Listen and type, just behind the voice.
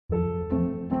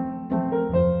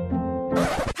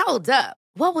Hold up.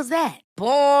 What was that?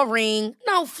 Boring.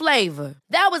 No flavor.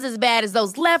 That was as bad as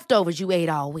those leftovers you ate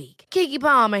all week. Keke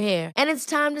Palmer here, and it's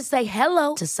time to say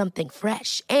hello to something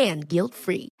fresh and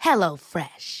guilt-free. Hello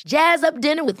Fresh. Jazz up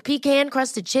dinner with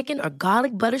pecan-crusted chicken or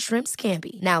garlic butter shrimp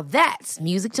scampi. Now that's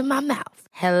music to my mouth.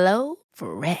 Hello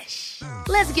Fresh.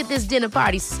 Let's get this dinner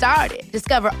party started.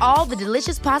 Discover all the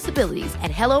delicious possibilities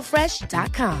at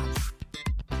hellofresh.com.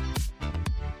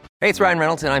 Hey, it's Ryan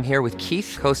Reynolds, and I'm here with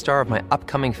Keith, co-star of my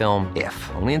upcoming film,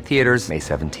 If, only in theaters May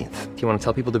 17th. Do you want to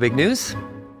tell people the big news?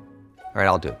 All right,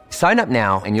 I'll do it. Sign up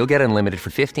now and you'll get unlimited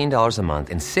for $15 a month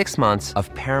and 6 months of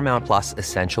Paramount Plus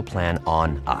Essential Plan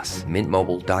on us.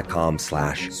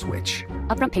 MintMobile.com/switch.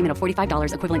 Upfront payment of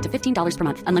 $45 equivalent to $15 per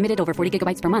month. Unlimited over 40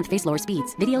 gigabytes per month. Face lower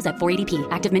speeds. Videos at 480p.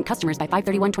 Active Mint customers by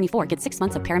 531.24 get 6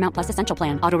 months of Paramount Plus Essential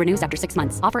Plan. Auto renews after 6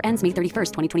 months. Offer ends May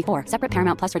 31st, 2024. Separate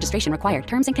Paramount Plus registration required.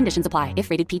 Terms and conditions apply if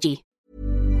rated PG.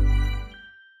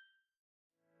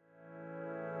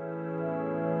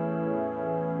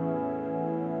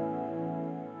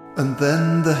 And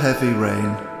then the heavy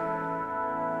rain,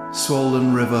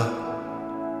 swollen river,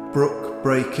 brook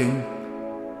breaking,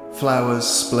 flowers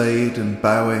splayed and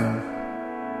bowing.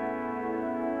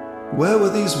 Where were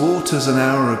these waters an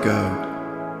hour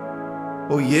ago?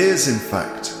 Or years, in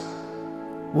fact,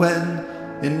 when,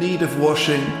 in need of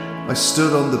washing, I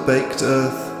stood on the baked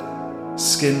earth,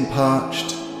 skin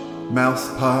parched,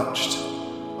 mouth parched,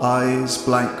 eyes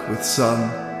blank with sun.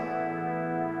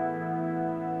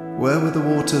 Where were the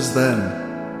waters then?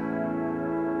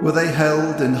 Were they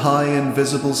held in high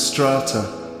invisible strata?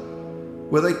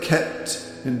 Were they kept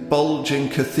in bulging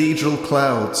cathedral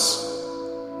clouds?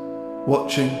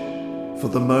 Watching for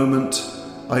the moment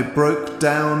I broke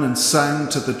down and sang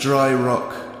to the dry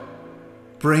rock,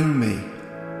 "Bring me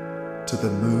to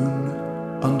the moon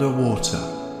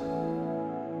underwater."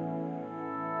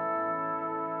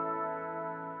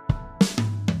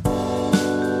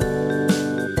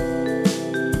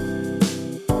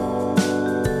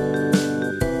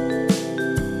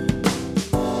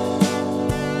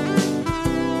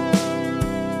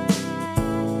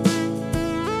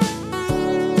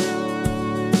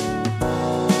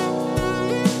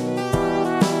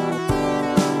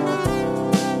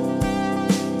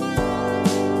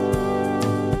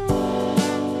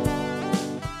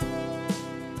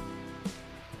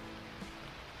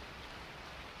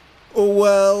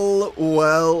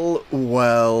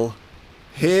 Well,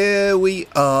 here we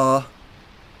are,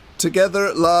 together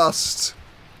at last,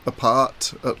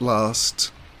 apart at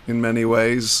last, in many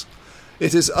ways.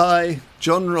 It is I,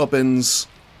 John Robbins,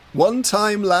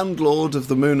 one-time landlord of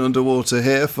the Moon Underwater,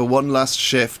 here for one last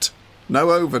shift.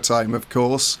 No overtime, of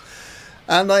course.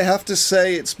 And I have to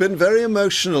say, it's been very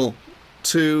emotional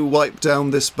to wipe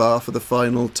down this bar for the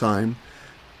final time,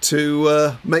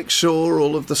 to make sure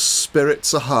all of the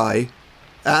spirits are high,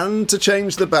 and to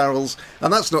change the barrels.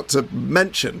 And that's not to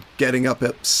mention getting up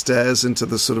upstairs into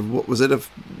the sort of, what was it, a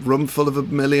room full of a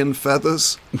million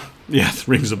feathers? Yes,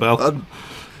 rings a bell.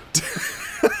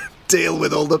 Deal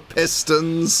with all the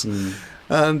pistons.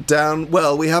 And down,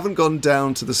 well, we haven't gone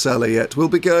down to the cellar yet. We'll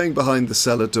be going behind the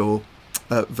cellar door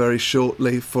very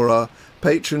shortly for our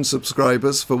Patreon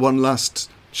subscribers for one last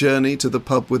journey to the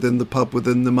pub within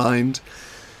the mind.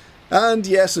 And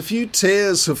yes, a few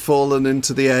tears have fallen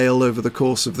into the ale over the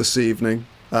course of this evening.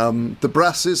 The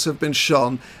brasses have been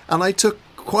shone, and I took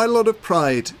quite a lot of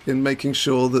pride in making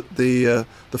sure that the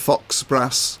fox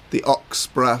brass, the ox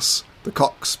brass, the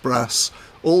cock's brass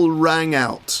all rang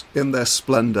out in their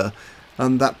splendour,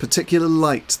 and that particular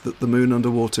light that the Moon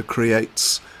Underwater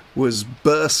creates was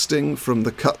bursting from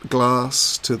the cut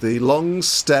glass to the long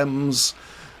stems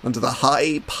and to the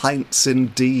high pints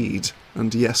indeed.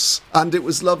 And yes, and it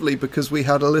was lovely because we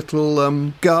had a little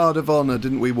guard of honour,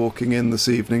 didn't we, walking in this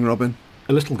evening, Robin?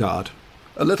 A little guard.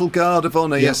 A little guard of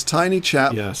honour, yes. Tiny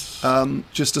chap. Yes.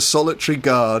 Just a solitary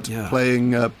guard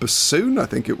playing bassoon, I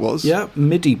think it was. Yeah,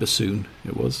 MIDI bassoon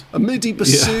it was. A MIDI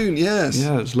bassoon, yes.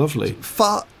 Yeah, it was lovely. It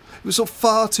was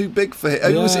far too big for him.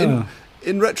 It was in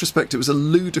retrospect, it was a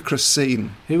ludicrous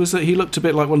scene. He looked a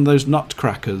bit like one of those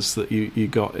nutcrackers that you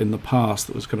got in the past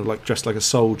that was kind of like dressed like a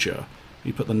soldier.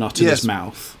 You put the nut in his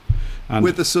mouth. And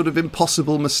with a sort of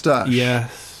impossible moustache.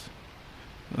 Yes.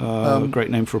 Great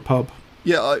name for a pub.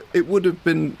 Yeah, it would have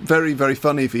been very, very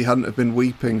funny if he hadn't have been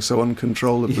weeping so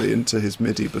uncontrollably into his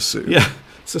MIDI bassoon. Yeah,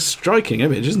 it's a striking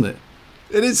image, isn't it?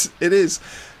 It is.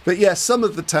 But yes, some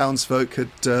of the townsfolk had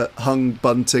hung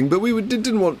bunting, but we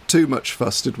didn't want too much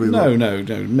fuss, did we? No,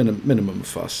 minimum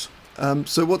fuss.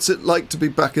 So what's it like to be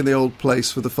back in the old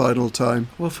place for the final time?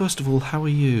 Well, first of all, how are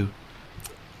you?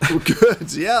 Well,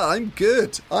 good. Yeah, I'm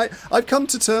good. I've come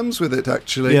to terms with it,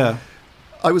 actually. Yeah.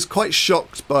 I was quite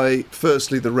shocked by,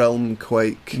 firstly, the realm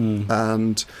quake,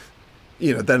 and,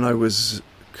 then I was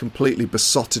completely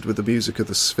besotted with the music of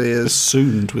the spheres.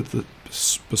 Bassooned with the...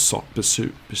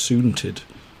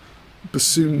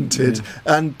 Bassoonted. Yeah.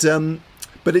 And...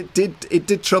 but it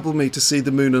did trouble me to see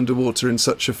the moon underwater in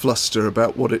such a fluster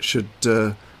about what it should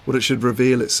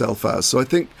reveal itself as. So I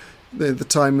think the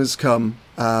time has come,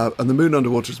 and the moon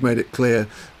underwater has made it clear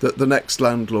that the next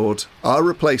landlord, our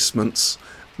replacements,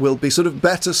 will be sort of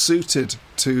better suited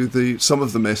to some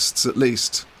of the mists at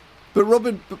least. But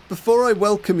Robin, before I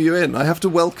welcome you in, I have to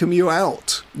welcome you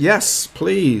out. Yes,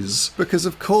 please. Because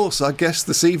of course our guest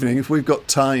this evening, if we've got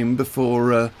time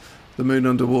before the moon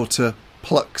underwater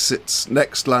plucks its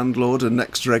next landlord and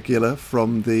next regular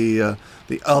from the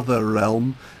other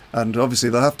realm, and obviously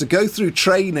they'll have to go through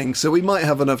training, so we might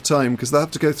have enough time because they'll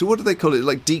have to go through, what do they call it,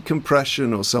 like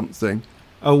decompression or something?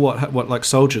 Oh, what like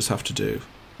soldiers have to do?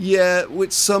 Yeah,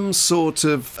 with some sort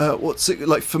of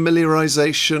like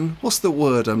familiarization. What's the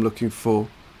word I'm looking for?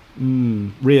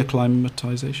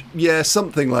 Reacclimatization. Yeah,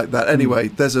 something like that. Anyway,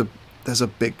 there's a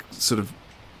big sort of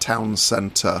town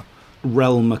centre.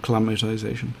 Realm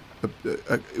acclimatization.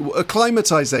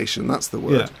 Acclimatization, that's the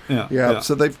word. Yeah.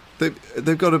 So they've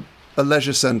got a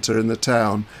leisure centre in the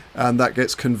town, and that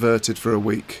gets converted for a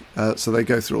week. So they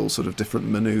go through all sort of different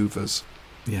manoeuvres.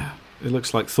 Yeah, it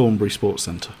looks like Thornbury Sports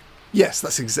Centre. Yes,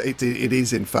 that's exactly. It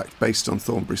is in fact based on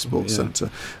Thornbury Sports Centre.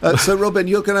 So Robin,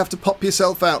 you're going to have to pop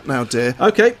yourself out now, dear.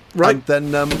 Okay, right.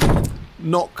 And then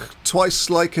knock twice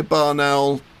like a barn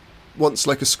owl, once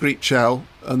like a screech owl,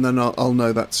 and then I'll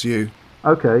know that's you.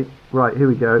 Okay, right, here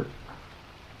we go.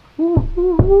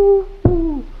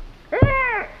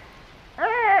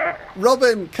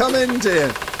 Robin, come in,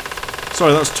 dear.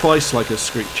 Sorry, that's twice like a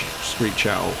screech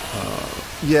owl.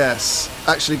 Yes.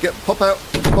 Actually, pop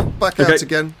back out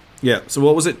again. Yeah, so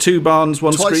what was it? 2 barns,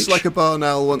 1 twice screech? Twice like a barn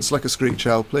owl, once like a screech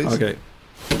owl, please. Okay.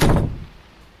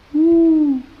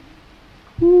 And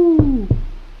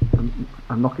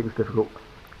knocking's difficult.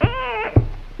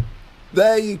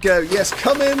 There you go. Yes,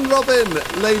 come in, Robin.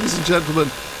 Ladies and gentlemen,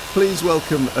 please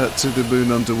welcome to the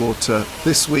Moon Underwater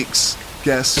this week's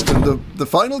guest, and the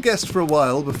final guest for a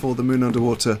while before the Moon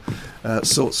Underwater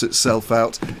sorts itself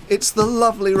out. It's the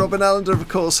lovely Robin Allender, of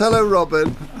course. Hello,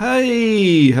 Robin.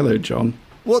 Hey. Hello, John.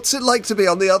 What's it like to be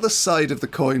on the other side of the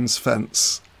coins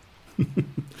fence?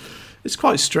 It's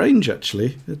quite strange,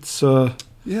 actually. It's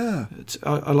yeah.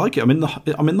 I like it. I'm in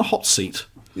the hot seat.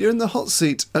 You're in the hot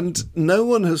seat, and no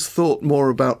one has thought more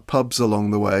about pubs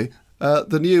along the way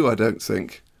than you, I don't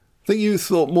think. I think you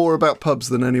thought more about pubs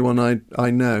than anyone I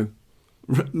know.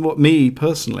 What, me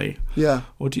personally? Yeah.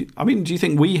 Or do you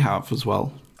think we have as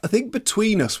well? I think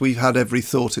between us we've had every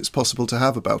thought it's possible to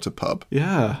have about a pub.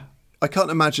 Yeah. I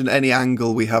can't imagine any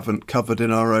angle we haven't covered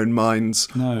in our own minds,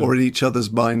 or in each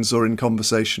other's minds, or in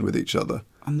conversation with each other.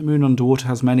 And the Moon Underwater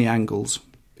has many angles.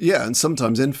 Yeah, and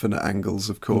sometimes infinite angles,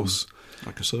 of course.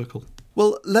 Like a circle.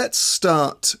 Well, let's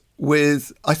start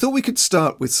with... I thought we could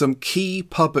start with some key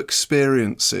pub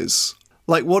experiences.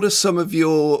 Like, what are some of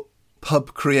your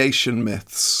pub creation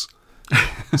myths?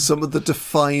 Some of the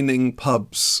defining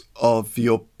pubs of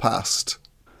your past?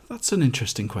 That's an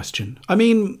interesting question. I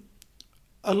mean,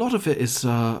 a lot of it is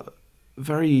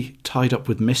very tied up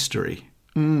with mystery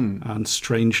and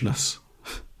strangeness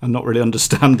and not really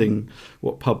understanding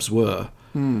what pubs were.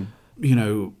 You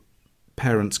know,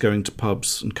 parents going to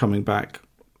pubs and coming back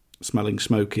smelling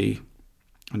smoky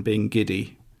and being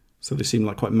giddy. So they seem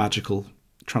like quite magical,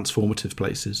 transformative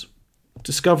places.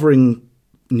 Discovering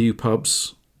new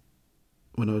pubs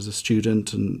when I was a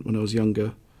student and when I was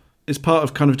younger is part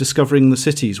of kind of discovering the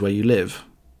cities where you live.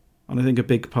 And I think a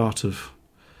big part of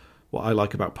what I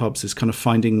like about pubs is kind of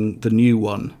finding the new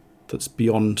one that's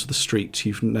beyond the street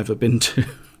you've never been to.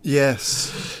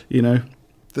 Yes. You know?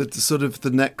 The sort of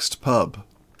the next pub.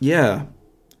 Yeah.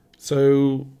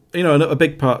 So, you know, a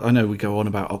big part... I know we go on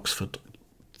about Oxford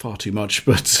far too much,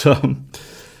 but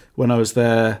when I was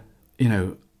there, you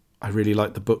know, I really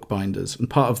liked the bookbinders. And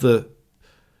part of the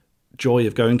joy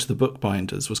of going to the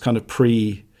bookbinders was kind of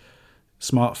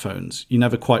pre-smartphones. You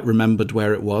never quite remembered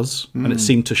where it was, and it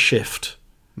seemed to shift.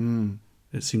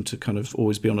 It seemed to kind of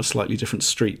always be on a slightly different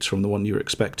street from the one you were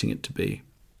expecting it to be.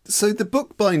 So the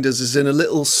bookbinders is in a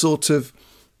little sort of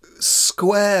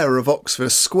square of Oxford, a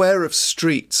square of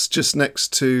streets just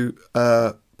next to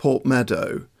Port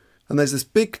Meadow. And there's this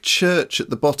big church at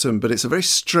the bottom, but it's a very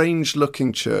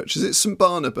strange-looking church. Is it St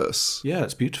Barnabas? Yeah,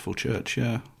 it's a beautiful church,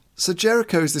 yeah. So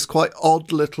Jericho is this quite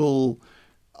odd little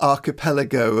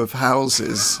archipelago of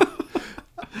houses.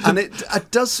 And it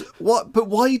does... what? But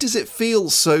why does it feel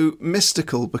so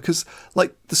mystical? Because,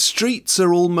 like, the streets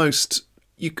are almost...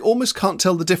 you almost can't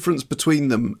tell the difference between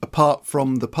them apart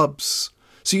from the pubs.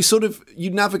 So you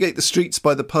navigate the streets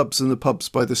by the pubs and the pubs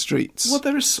by the streets. Well,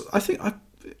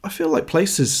 I feel like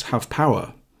places have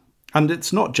power. And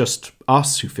it's not just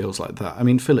us who feels like that. I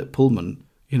mean, Philip Pullman,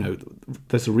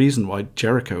 there's a reason why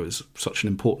Jericho is such an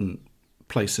important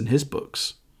place in his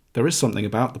books. There is something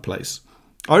about the place.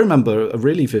 I remember a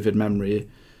really vivid memory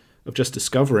of just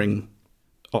discovering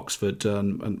Oxford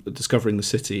and discovering the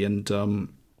city and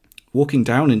walking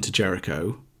down into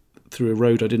Jericho through a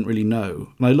road I didn't really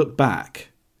know. And I look back,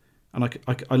 and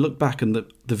I look back, and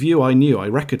the view I knew, I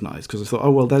recognised, because I thought,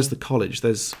 oh, well, there's the college,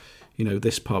 there's,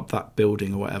 this pub, that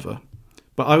building or whatever.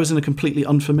 But I was in a completely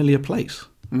unfamiliar place.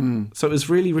 Mm. So it was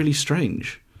really, really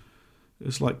strange. It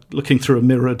was like looking through a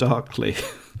mirror darkly.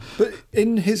 But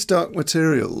in his Dark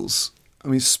Materials, I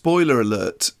mean, spoiler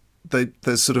alert,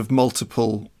 there's sort of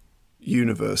multiple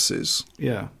universes.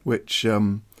 Yeah. Which...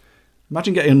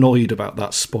 imagine getting annoyed about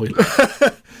that spoiler.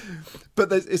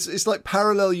 But it's like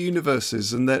parallel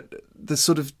universes, and that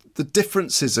the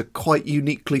differences are quite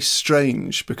uniquely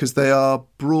strange because they are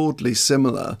broadly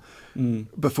similar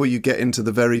before you get into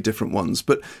the very different ones.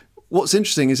 But what's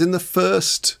interesting is in the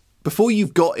first, before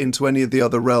you've got into any of the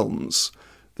other realms,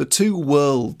 the two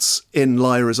worlds in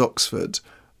Lyra's Oxford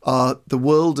are the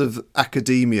world of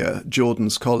academia,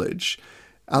 Jordan's college,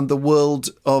 and the world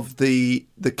of the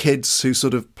kids who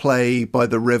sort of play by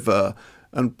the river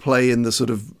and play in the sort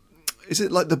of, is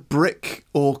it like the brick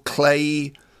or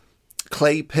clay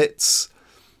pits?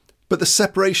 But the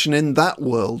separation in that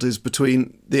world is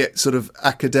between the sort of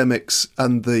academics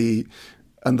and the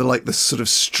sort of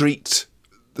street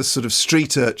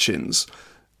urchins.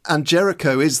 And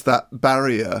Jericho is that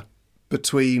barrier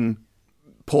between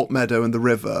Port Meadow and the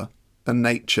river and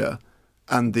nature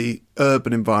and the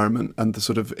urban environment and the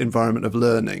sort of environment of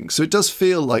learning. So it does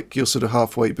feel like you're sort of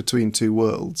halfway between two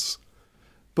worlds.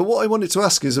 But what I wanted to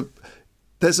ask is,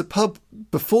 there's a pub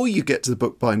before you get to the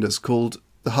Bookbinders called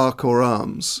the Harcourt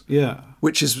Arms,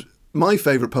 which is my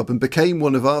favourite pub and became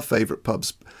one of our favourite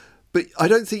pubs. But I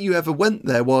don't think you ever went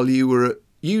there while you were at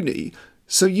uni,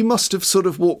 so you must have sort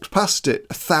of walked past it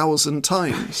 1,000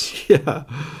 times. Yeah,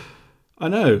 I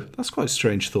know. That's quite a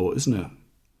strange thought, isn't it?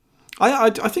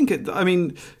 I think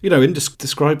in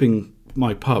describing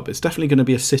my pub, it's definitely going to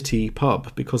be a city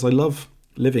pub because I love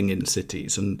living in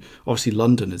cities, and obviously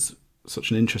London is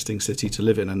such an interesting city to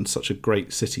live in and such a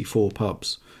great city for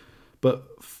pubs. But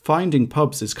finding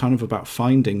pubs is kind of about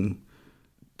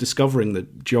discovering the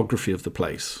geography of the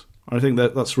place. I think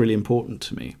that's really important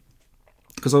to me.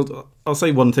 Because I'll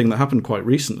say one thing that happened quite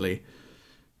recently,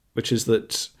 which is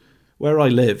that where I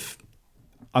live,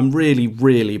 I'm really,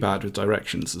 really bad with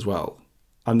directions as well.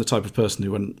 I'm the type of person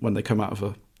who, when they come out of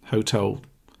a hotel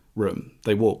room,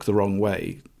 they walk the wrong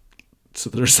way to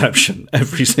the reception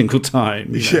every single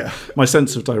time. Yeah. My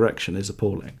sense of direction is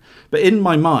appalling. But in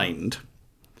my mind,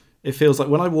 it feels like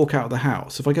when I walk out of the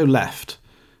house, if I go left,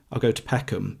 I'll go to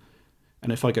Peckham.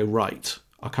 And if I go right,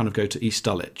 I'll kind of go to East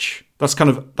Dulwich. That's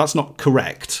not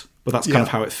correct, but that's kind of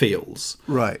how it feels.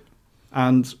 Right.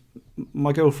 And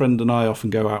my girlfriend and I often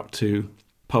go out to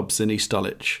pubs in East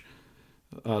Dulwich,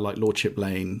 like Lordship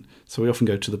Lane. So we often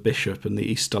go to the Bishop and the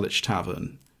East Dulwich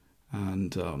Tavern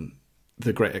and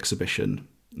the Great Exhibition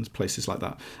and places like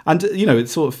that. And,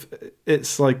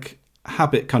 it's like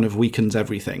habit kind of weakens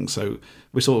everything. So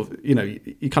we sort of,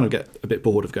 you kind of get a bit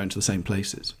bored of going to the same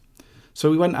places.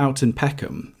 So we went out in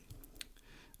Peckham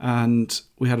and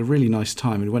we had a really nice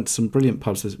time. We went to some brilliant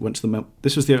pubs.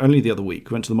 This was only the other week.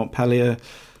 We went to the Montpellier,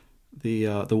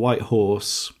 the White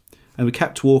Horse, and we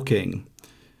kept walking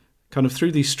kind of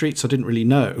through these streets I didn't really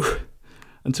know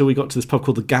until we got to this pub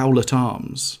called the Gowlet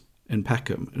Arms in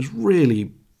Peckham. It was a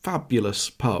really fabulous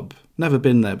pub. Never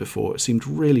been there before. It seemed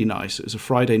really nice. It was a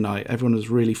Friday night. Everyone was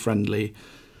really friendly.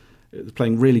 It was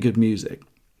playing really good music.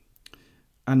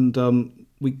 And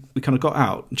we kind of got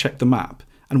out and checked the map,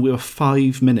 and we were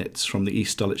 5 minutes from the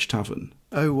East Dulwich Tavern.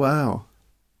 Oh, wow.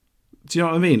 Do you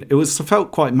know what I mean? It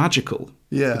felt quite magical.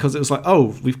 Yeah. Because it was like,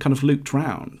 oh, we've kind of looped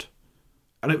round.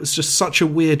 And it was just such a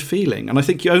weird feeling. And I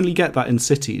think you only get that in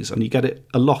cities, and you get it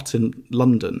a lot in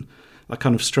London. That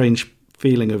kind of strange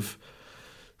feeling of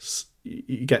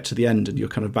you get to the end and you're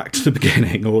kind of back to the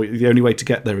beginning, or the only way to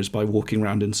get there is by walking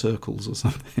around in circles or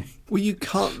something. Well, you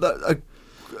can't...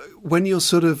 when you're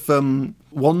sort of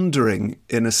wandering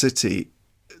in a city,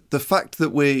 the fact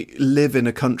that we live in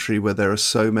a country where there are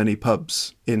so many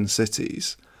pubs in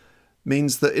cities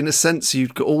means that, in a sense, you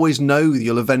always know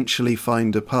you'll eventually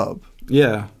find a pub.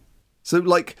 Yeah. So,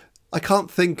 I can't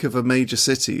think of a major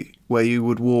city where you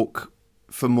would walk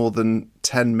for more than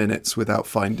 10 minutes without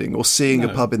finding or seeing a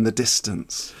pub in the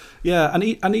distance. Yeah,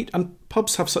 and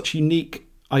pubs have such unique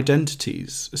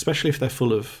identities, especially if they're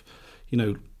full of,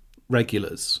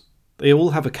 regulars. They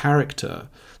all have a character.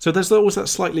 So there's always that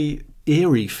slightly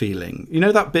eerie feeling. You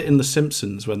know that bit in The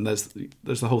Simpsons when there's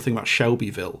the whole thing about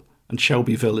Shelbyville, and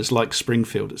Shelbyville is like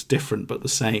Springfield. It's different but the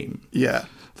same. Yeah.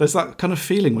 There's that kind of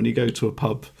feeling when you go to a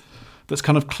pub that's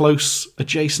kind of close,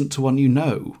 adjacent to one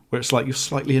where it's like you're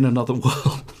slightly in another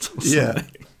world or something. Yeah.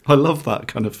 I love that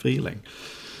kind of feeling.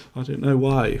 I don't know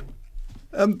why.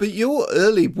 But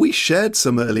we shared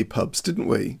some early pubs, didn't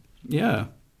we? Yeah.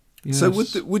 Yes.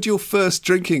 So would your first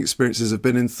drinking experiences have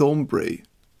been in Thornbury?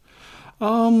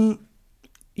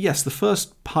 Yes, the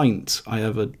first pint I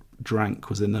ever drank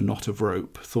was in the Knot of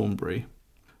Rope, Thornbury.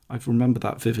 I remember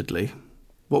that vividly.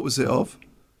 What was it of?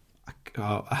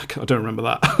 I don't remember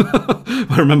that.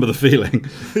 I remember the feeling.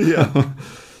 Yeah.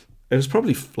 It was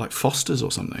probably like Foster's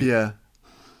or something. Yeah.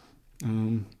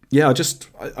 Yeah,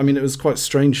 it was quite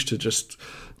strange to just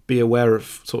be aware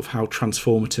of sort of how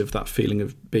transformative that feeling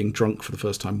of being drunk for the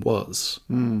first time was.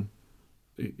 Mm.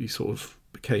 You sort of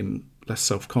became less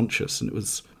self-conscious, and it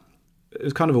was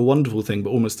kind of a wonderful thing,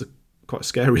 but almost quite a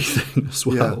scary thing as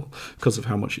well, because of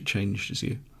how much it changes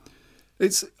you.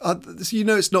 It's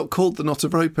it's not called the Knot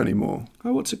of Rope anymore.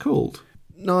 Oh, what's it called?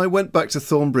 No, I went back to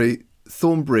Thornbury.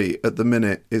 Thornbury at the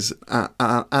minute is an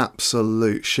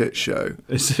absolute shit show.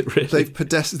 Is it really? They've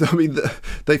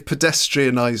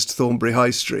pedestrianised Thornbury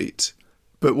High Street,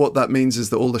 but what that means is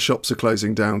that all the shops are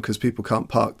closing down because people can't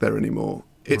park there anymore.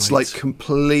 It's like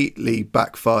completely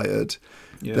backfired.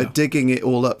 Yeah. They're digging it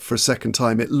all up for a second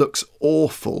time. It looks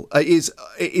awful. It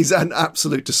is an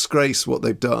absolute disgrace what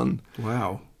they've done.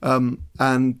 Wow. And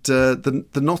the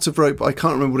Knot of Rope, I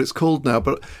can't remember what it's called now,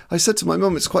 but I said to my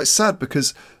mum, it's quite sad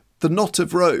because the Knot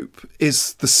of Rope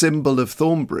is the symbol of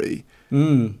Thornbury,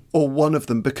 or one of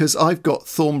them, because I've got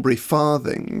Thornbury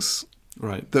farthings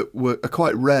that are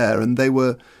quite rare, and they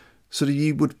were sort of,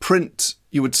 you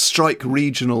would strike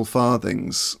regional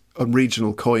farthings on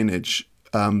regional coinage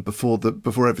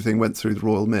before everything went through the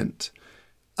Royal Mint.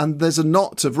 And there's a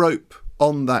knot of rope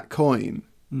on that coin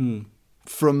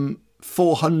from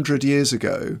 400 years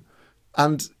ago.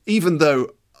 And even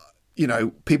though,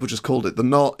 people just called it the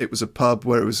Knot, it was a pub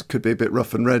where could be a bit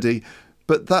rough and ready.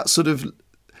 But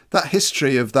that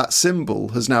history of that symbol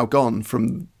has now gone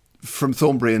from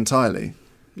Thornbury entirely.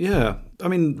 Yeah. I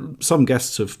mean, some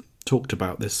guests have talked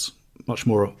about this much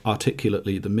more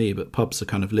articulately than me, but pubs are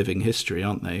kind of living history,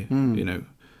 aren't they? And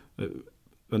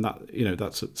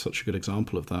that's such a good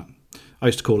example of that. I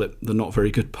used to call it the not very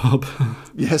good pub.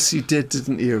 Yes, you did,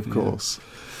 didn't you? Of course.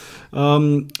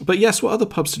 But yes, what other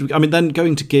pubs did we... I mean, then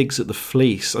going to gigs at the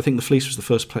Fleece. I think the Fleece was the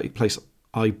first place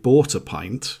I bought a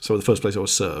pint. So the first place I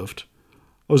was served.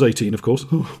 I was 18, of course.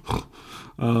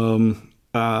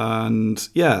 And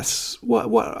yes,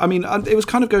 it was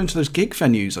kind of going to those gig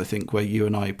venues, I think, where you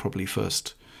and I probably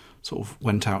first sort of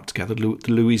went out together. The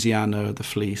Louisiana, the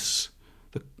Fleece,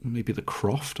 maybe the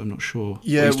Croft, I'm not sure.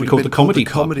 Yeah, it used to be called the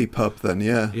Comedy Pub then,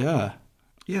 yeah. Yeah.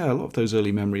 Yeah, a lot of those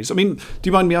early memories. I mean, do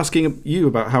you mind me asking you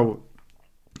about how...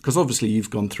 Because obviously you've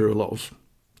gone through a lot of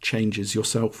changes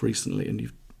yourself recently, and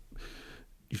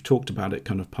you've talked about it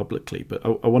kind of publicly, but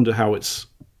I wonder how it's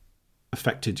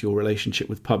affected your relationship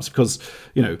with pubs, because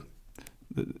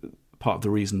part of the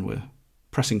reason we're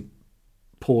pressing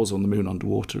pause on The Moon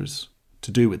Underwater is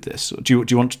to do with this. Do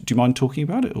you mind talking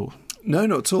about it, or no?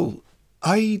 Not at all.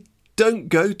 I don't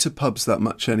go to pubs that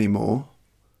much anymore,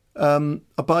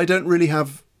 but I don't really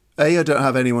have I don't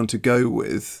have anyone to go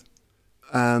with,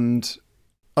 and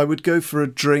I would go for a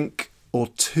drink or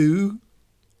two,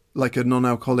 like a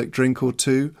non-alcoholic drink or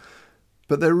two,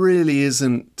 but there really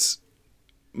isn't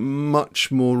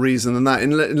much more reason than that,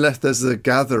 unless there's a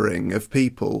gathering of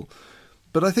people.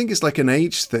 But I think it's like an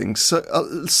age thing.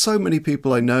 So many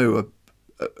people I know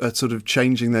are sort of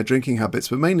changing their drinking habits,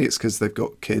 but mainly it's because they've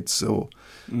got kids or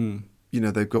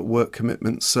they've got work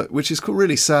commitments, which is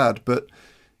really sad. But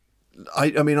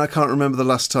I mean, I can't remember the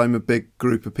last time a big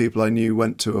group of people I knew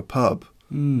went to a pub.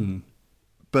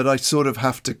 But I sort of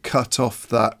have to cut off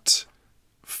that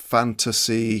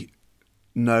fantasy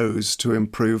nose to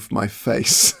improve my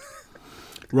face.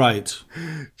 Right.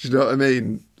 Do you know what I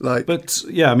mean? But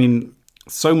yeah, I mean,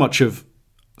 so much of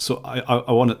I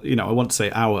want to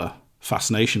say our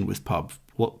fascination with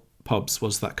pubs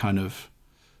was that kind of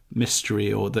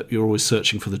mystery, or that you're always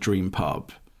searching for the dream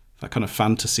pub, that kind of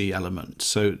fantasy element.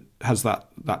 So has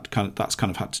that's kind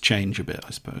of had to change a bit,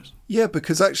 I suppose. Yeah,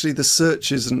 because actually the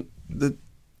search isn't the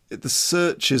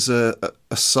search is a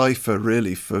cipher,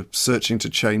 really, for searching to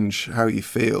change how you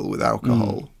feel with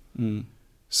alcohol.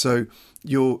 So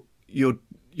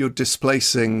you're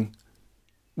displacing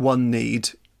one need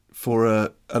for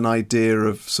an idea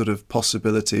of sort of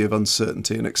possibility of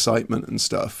uncertainty and excitement and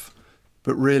stuff.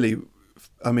 But really,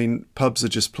 I mean, pubs are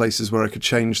just places where I could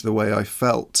change the way I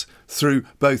felt through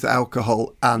both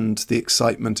alcohol and the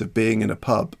excitement of being in a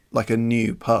pub. Like a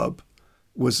new pub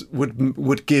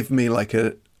would give me like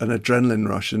an adrenaline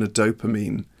rush and a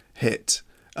dopamine hit.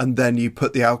 And then you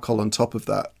put the alcohol on top of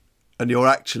that and you're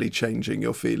actually changing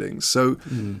your feelings. So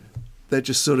they're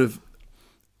just sort of...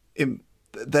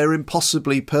 they're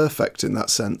impossibly perfect in that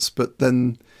sense, but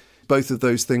then both of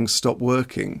those things stop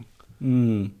working.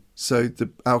 So the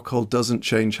alcohol doesn't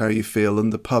change how you feel,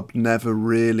 and the pub never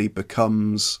really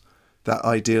becomes that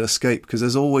ideal escape because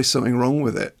there's always something wrong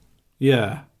with it.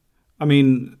 Yeah. I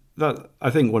mean, I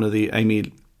think one of the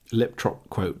Amy Liptrop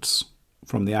quotes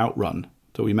from the Outrun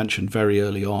that we mentioned very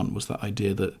early on was that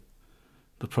idea that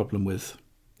the problem with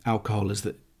alcohol is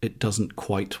that it doesn't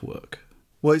quite work.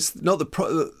 Well, it's not the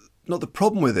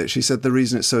problem with it. She said the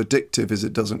reason it's so addictive is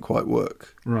it doesn't quite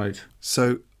work. Right.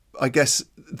 So I guess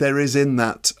there is in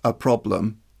that a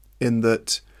problem in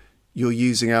that you're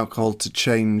using alcohol to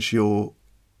change your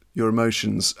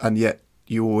emotions, and yet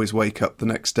you always wake up the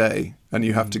next day and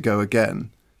you have to go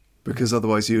again, because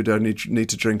otherwise you would only need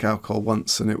to drink alcohol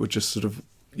once and it would just sort of,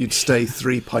 you'd stay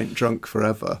 3-pint drunk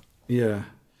forever. Yeah.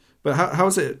 But how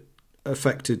has it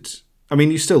affected... I mean,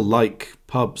 you still like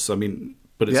pubs, I mean...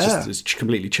 But it's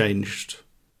completely changed,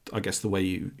 I guess, the way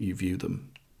you view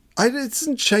them. It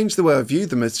doesn't change the way I view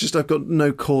them. It's just I've got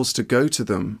no cause to go to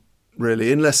them,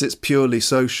 really, unless it's purely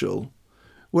social.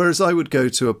 Whereas I would go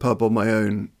to a pub on my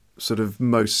own sort of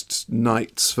most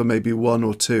nights for maybe 1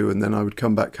 or 2, and then I would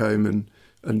come back home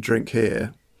and drink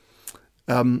here.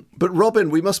 But Robin,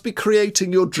 we must be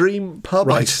creating your dream pub,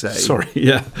 right. I say. Sorry,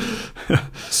 yeah.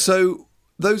 So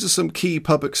those are some key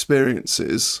pub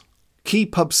experiences. Key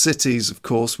pub cities, of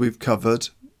course, we've covered.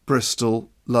 Bristol,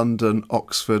 London,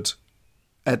 Oxford,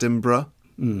 Edinburgh.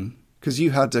 Because you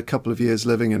had a couple of years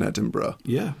living in Edinburgh.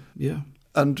 Yeah.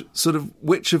 And sort of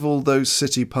which of all those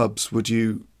city pubs would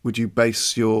you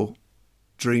base your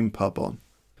dream pub on?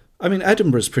 I mean,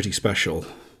 Edinburgh's pretty special.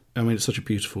 I mean, it's such a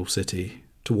beautiful city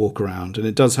to walk around. And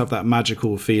it does have that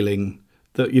magical feeling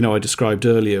that, I described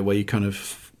earlier, where you kind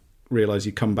of realise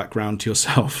you come back round to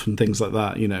yourself and things like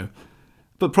that,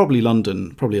 But probably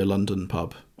a London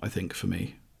pub, I think, for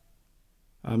me.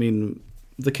 I mean,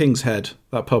 the King's Head,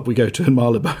 that pub we go to in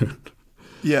Marylebone.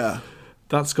 Yeah.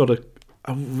 That's got a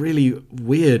really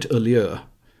weird allure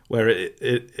where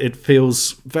it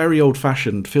feels very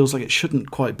old-fashioned, feels like it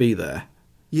shouldn't quite be there.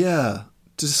 Yeah.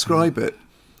 Describe it.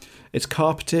 It's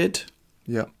carpeted.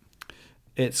 Yeah.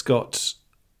 It's got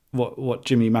what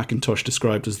Jimmy McIntosh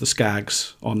described as the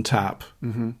Skags on tap,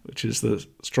 which is the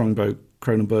Strongbow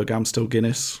Kronenberg Amstel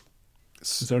Guinness.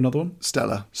 Is there another one?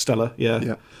 Stella,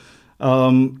 yeah.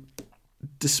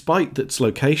 Despite its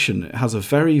location, it has a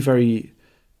very, very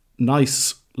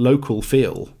nice local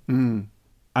feel. And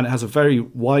it has a very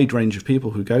wide range of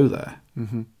people who go there.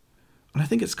 And I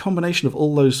think it's a combination of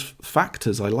all those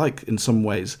factors I like in some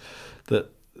ways. That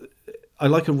I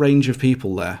like a range of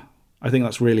people there. I think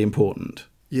that's really important.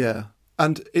 Yeah.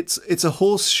 And it's a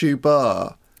horseshoe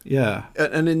bar. Yeah.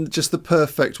 And in just the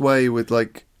perfect way, with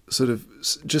like sort of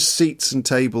just seats and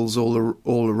tables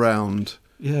all around.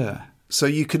 Yeah. So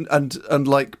you can, and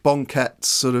like banquettes,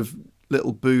 sort of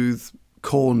little booth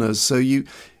corners. So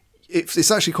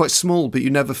it's actually quite small, but you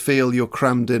never feel you're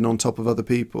crammed in on top of other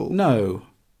people. No.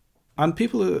 And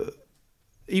people are,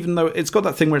 even though it's got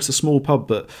that thing where it's a small pub,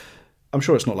 but I'm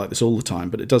sure it's not like this all the time,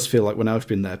 but it does feel like when I've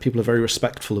been there, people are very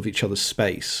respectful of each other's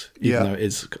space, even though it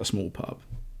is a small pub.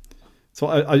 So,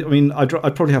 I mean, I'd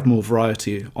probably have more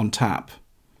variety on tap.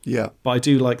 Yeah. But I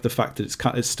do like the fact that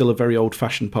it's still a very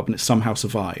old-fashioned pub and it's somehow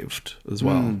survived as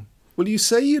well. Well, you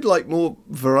say you'd like more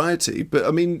variety, but,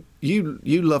 I mean, you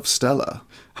love Stella.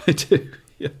 I do,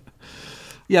 yeah.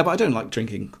 Yeah, but I don't like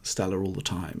drinking Stella all the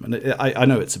time. And I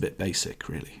know it's a bit basic,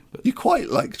 really. But you quite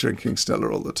like drinking Stella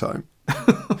all the time.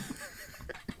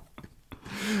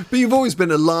 But you've always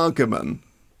been a lagerman.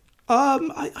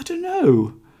 I don't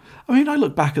know. I mean, I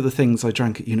look back at the things I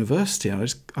drank at university, and I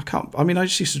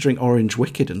just used to drink Orange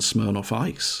Wicked and Smirnoff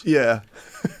Ice. Yeah.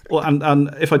 Well,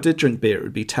 and if I did drink beer, it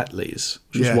would be Tetley's,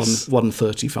 which was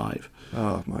 $1.35.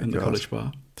 Oh my god! In the college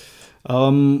bar.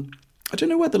 I don't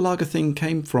know where the lager thing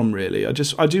came from, really. I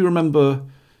do remember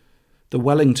the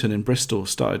Wellington in Bristol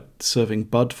started serving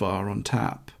Budvar on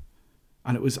tap,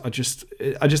 and it was I just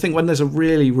think when there's a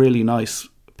really, really nice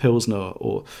Pilsner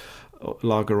or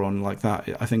lager on like that,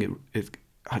 I think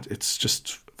it's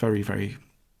just very, very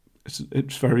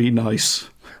It's very nice.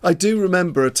 I do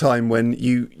remember a time when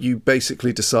you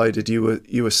basically decided you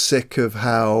were sick of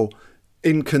how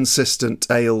inconsistent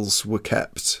ales were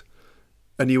kept,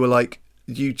 and you were like,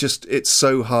 it's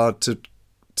so hard to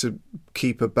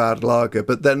keep a bad lager.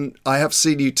 But then I have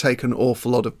seen you take an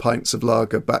awful lot of pints of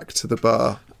lager back to the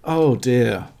bar. Oh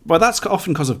dear. Well, that's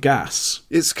often because of gas.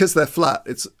 It's because they're flat.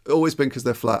 It's always been because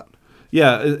they're flat.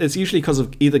 Yeah, it's usually because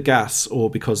of either gas or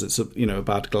because it's a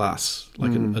bad glass,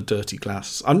 like a dirty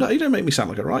glass. You don't make me sound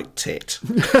like a right tit.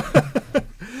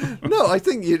 No, I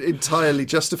think you entirely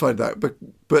justified that, but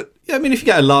yeah, I mean, if you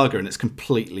get a lager and it's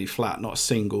completely flat, not a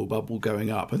single bubble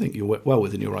going up, I think you're well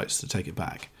within your rights to take it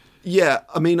back. Yeah,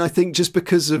 I mean, I think just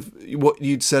because of what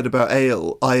you'd said about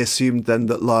ale, I assumed then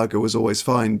that lager was always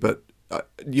fine, but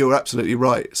you're absolutely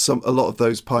right. A lot of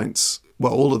those pints,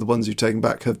 well, all of the ones you've taken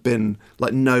back have been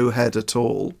like no head at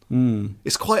all. Mm.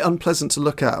 It's quite unpleasant to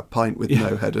look at, a pint with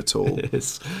no head at all. It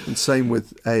is. And same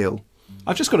with ale.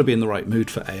 I've just got to be in the right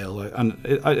mood for ale, and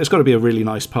it's got to be a really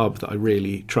nice pub that I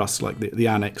really trust, like the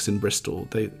Annex in Bristol.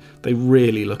 They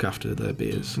really look after their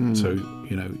beers, so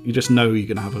you just know you're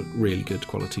going to have a really good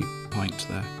quality pint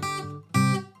there.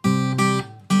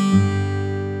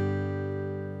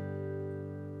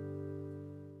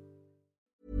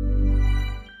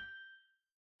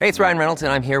 Hey, it's Ryan Reynolds,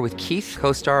 and I'm here with Keith,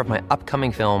 co-star of my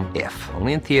upcoming film, If,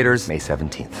 only in theaters May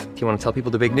 17th. Do you want to tell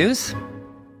people the big news?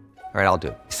 All right, I'll do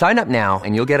it. Sign up now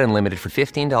and you'll get unlimited for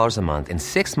 $15 a month and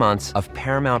 6 months of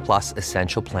Paramount Plus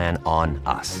Essential Plan on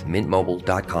us.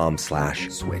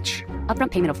 MintMobile.com/switch.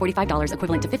 Upfront payment of $45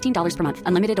 equivalent to $15 per month.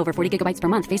 Unlimited over 40 gigabytes per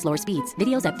month. Face lower speeds.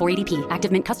 Videos at 480p.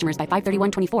 Active Mint customers by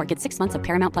 531.24 get 6 months of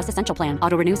Paramount Plus Essential Plan.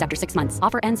 Auto renews after 6 months.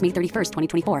 Offer ends May 31st,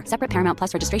 2024. Separate Paramount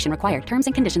Plus registration required. Terms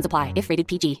and conditions apply if rated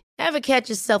PG. Ever catch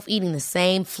yourself eating the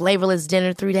same flavorless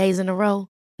dinner 3 days in a row?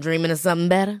 Dreaming of something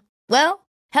better? Well,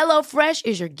 HelloFresh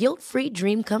is your guilt-free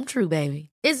dream come true, baby.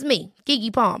 It's me,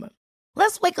 Keke Palmer.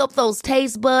 Let's wake up those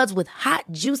taste buds with hot,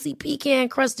 juicy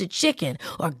pecan-crusted chicken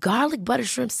or garlic butter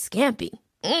shrimp scampi.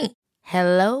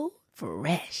 Hello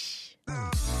Fresh.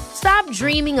 Stop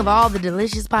dreaming of all the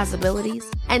delicious possibilities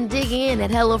and dig in at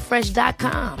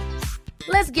HelloFresh.com.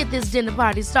 Let's get this dinner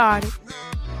party started.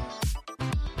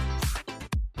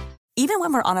 Even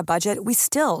when we're on a budget, we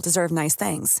still deserve nice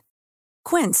things.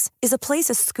 Quince is a place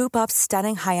to scoop up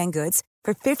stunning high-end goods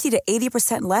for 50 to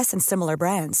 80% less than similar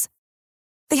brands.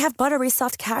 They have buttery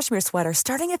soft cashmere sweaters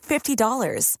starting at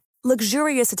 $50,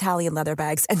 luxurious Italian leather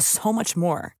bags, and so much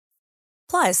more.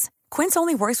 Plus, Quince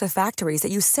only works with factories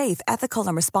that use safe, ethical,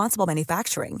 and responsible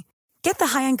manufacturing. Get the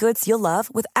high-end goods you'll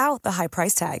love without the high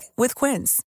price tag with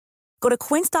Quince. Go to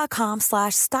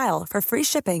quince.com/style for free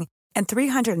shipping and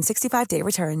 365-day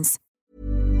returns.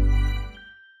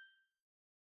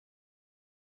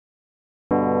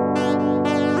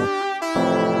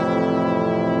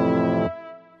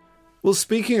 Well,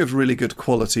 speaking of really good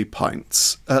quality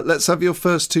pints, let's have your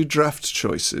first two draft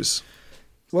choices.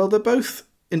 Well, they're both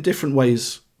in different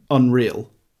ways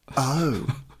unreal. Oh,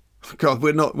 God,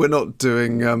 we're not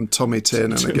doing Tommy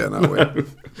Tiernan again, are we? No.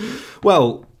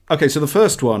 Well, okay, so the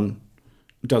first one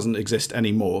doesn't exist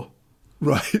anymore.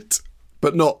 Right,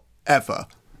 but not ever.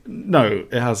 No,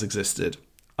 it has existed.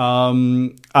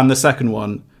 And the second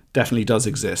one definitely does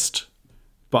exist,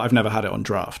 but I've never had it on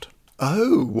draft.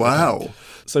 Oh, wow.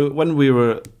 So when we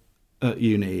were at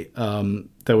uni,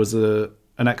 there was an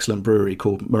excellent brewery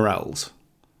called Morell's,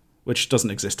 which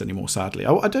doesn't exist anymore, sadly.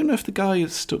 I don't know if the guy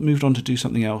has moved on to do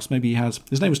something else. Maybe he has.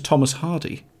 His name was Thomas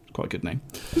Hardy. Quite a good name.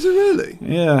 Is it really?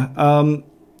 Yeah.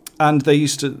 And they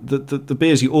used to... The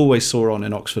beers you always saw on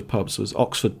in Oxford pubs was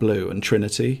Oxford Blue and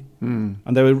Trinity. Mm.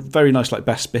 And they were very nice, like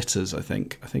best bitters, I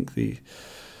think.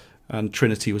 And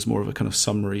Trinity was more of a kind of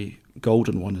summery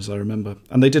golden one, as I remember.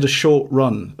 And they did a short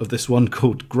run of this one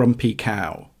called Grumpy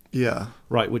Cow. Yeah.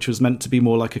 Right, which was meant to be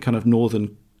more like a kind of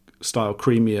northern style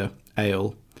creamier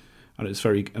ale. And it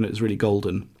was really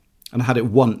golden. And I had it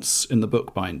once in the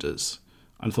bookbinders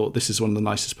and thought, this is one of the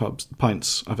nicest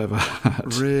pints I've ever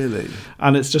had. Really?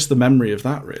 And it's just the memory of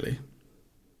that, really.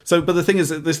 So, but the thing is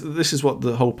that this is what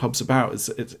the whole pub's about. It's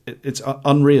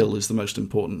unreal is the most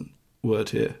important word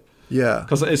here. Yeah.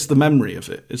 Because it's the memory of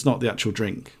it. It's not the actual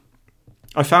drink.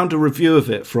 I found a review of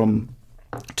it from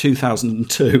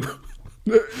 2002.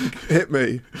 Hit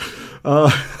me. I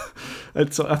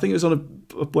think it was on a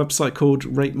website called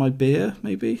Rate My Beer,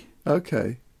 maybe.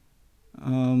 Okay.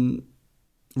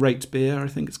 Rate Beer, I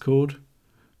think it's called.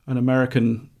 An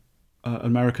American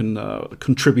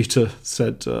contributor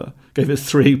said gave it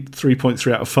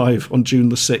 3.3 out of 5 on June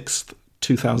the 6th,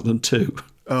 2002.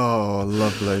 Oh,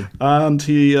 lovely. And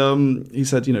he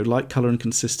said, light colour and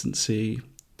consistency,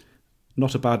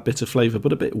 Not a bad bitter flavour,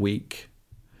 but a bit weak.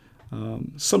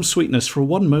 Some sweetness. For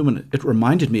one moment, it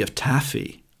reminded me of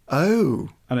taffy. Oh.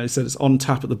 And it said it's on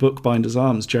tap at the Bookbinders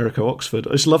Arms, Jericho, Oxford.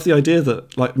 I just love the idea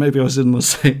that, like, maybe I was in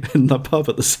the pub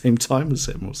at the same time as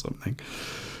him or something,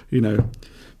 you know.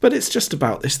 But it's just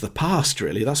about the past,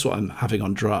 really. That's what I'm having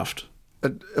on draft.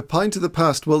 A pint of the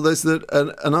past. Well, there's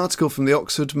an article from the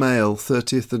Oxford Mail,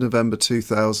 30th of November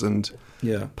 2000.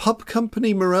 Yeah. Pub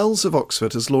company Morels of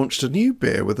Oxford has launched a new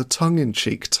beer with a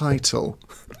tongue-in-cheek title.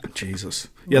 Jesus.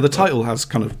 Yeah, the title has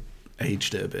kind of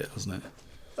aged it a bit, hasn't it?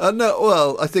 No,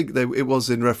 well, I think it was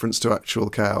in reference to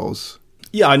actual cows.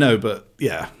 Yeah, I know, but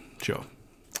yeah, sure.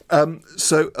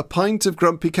 So, a pint of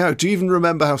Grumpy Cow. Do you even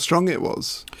remember how strong it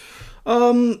was?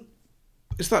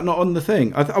 Is that not on the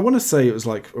thing? I want to say it was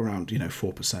like around,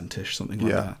 4%-ish, something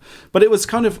like that. But it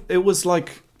was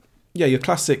like, your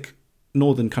classic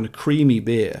northern kind of creamy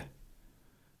beer.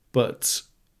 But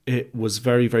it was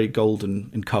very, very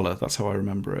golden in colour. That's how I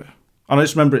remember it. And I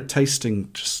just remember it tasting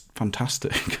just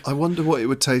fantastic. I wonder what it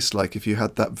would taste like if you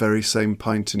had that very same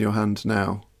pint in your hand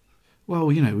now. Well,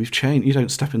 we've changed. You don't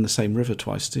step in the same river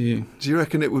twice, do you? Do you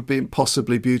reckon it would be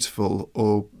impossibly beautiful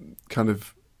or kind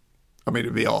of... I mean,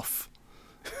 it'd be off.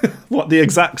 What, the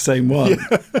exact same one?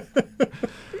 Yeah.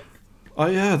 Oh,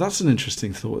 yeah, that's an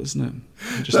interesting thought, isn't it?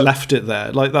 You just left it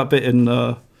there. Like that bit in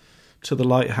To the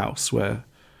Lighthouse where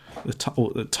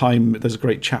the time... There's a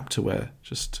great chapter where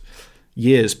just...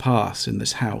 years pass in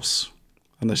this house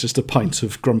and there's just a pint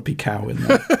of Grumpy Cow in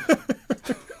there.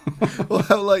 Well,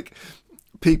 how, like,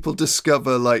 people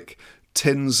discover, like,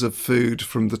 tins of food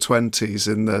from the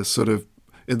 20s in the sort of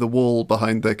in the wall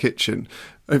behind their kitchen.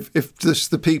 If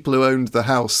just the people who owned the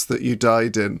house that you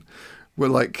died in were,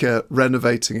 like,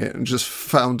 renovating it and just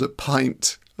found a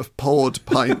poured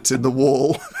pint in the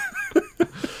wall.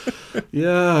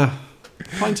 Yeah,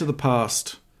 pint of the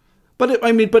past. But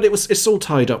it's all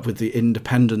tied up with the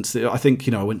independence. I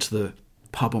think, I went to the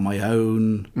pub on my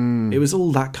own. It was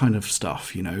all that kind of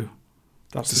stuff,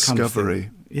 That's discovery. The kind of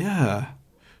thing. Yeah,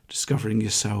 discovering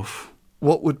yourself.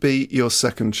 What would be your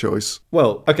second choice?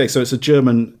 Well, okay, so it's a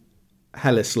German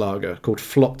Helles lager called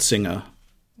Flotzinger.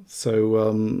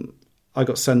 So I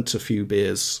got sent a few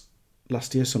beers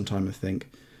last year sometime, I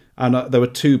think. And there were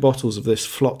 2 bottles of this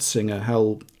Flotzinger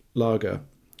Hell lager.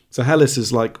 So Helles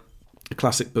is like a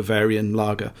classic Bavarian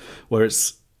lager, where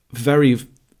it's very,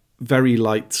 very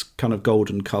light kind of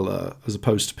golden colour, as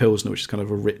opposed to Pilsner, which is kind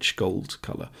of a rich gold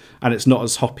colour. And it's not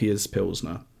as hoppy as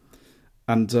Pilsner.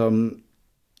 And,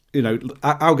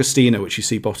 Augustiner, which you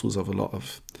see bottles of a lot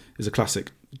of, is a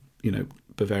classic,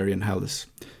 Bavarian Helles.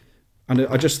 And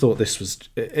I just thought this was...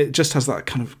 It just has that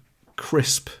kind of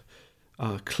crisp,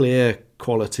 clear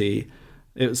quality.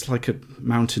 It was like a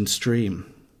mountain stream.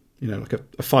 Like a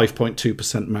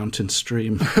 5.2% mountain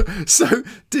stream. So,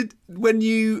 when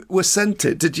you were sent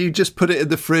it, did you just put it in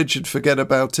the fridge and forget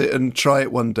about it and try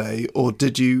it one day, or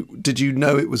did you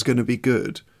know it was going to be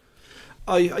good?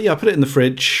 I put it in the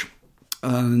fridge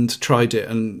and tried it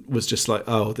and was just like,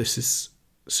 oh, this is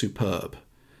superb.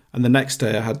 And the next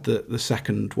day I had the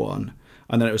second one,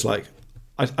 and then it was like,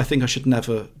 I think I should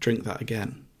never drink that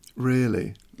again.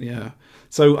 Really? Yeah.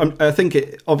 So I think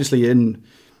obviously in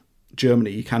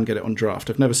Germany you can get it on draft.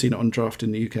 I've never seen it on draft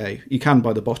in the UK. You can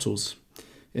buy the bottles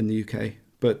in the UK,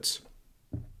 but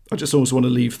I just always want to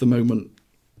leave the moment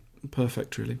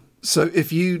perfect, really. So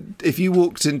if you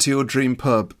walked into your dream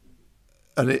pub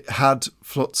and it had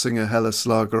Flotzinger Helles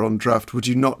Lager on draft, would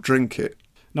you not drink it?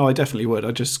 No, I definitely would.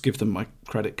 I'd just give them my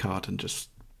credit card and just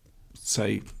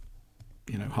say,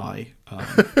 hi. I'll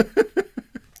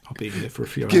be here for a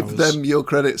few hours. Give them your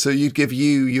credit, so you'd give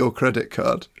you your credit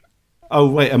card. Oh,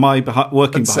 wait, am I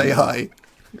working and behind say hi.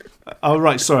 Oh,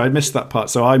 right, sorry, I missed that part.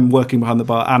 So I'm working behind the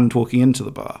bar and walking into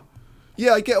the bar.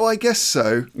 Yeah, I guess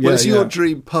so. Well, it's your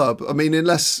dream pub. I mean,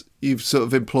 unless you've sort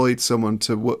of employed someone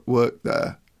to work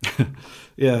there.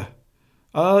 Yeah.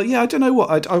 I don't know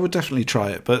what. I would definitely try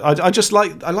it. But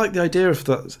I like the idea of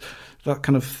that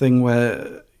kind of thing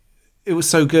where it was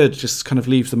so good, just kind of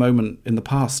leave the moment in the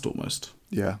past almost.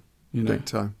 Yeah, big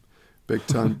time. Big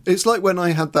time. It's like when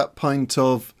I had that pint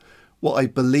of what I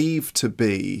believe to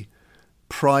be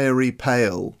Priory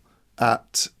Pale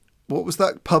at, what was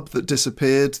that pub that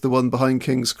disappeared, the one behind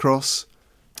King's Cross?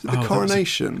 The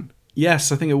Coronation.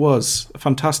 Yes, I think it was. A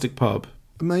fantastic pub.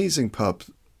 Amazing pub.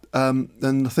 And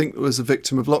I think it was a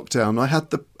victim of lockdown. I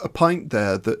had a pint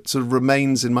there that sort of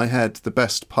remains in my head, the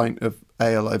best pint of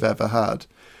ale I've ever had.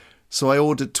 So I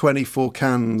ordered 24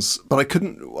 cans, but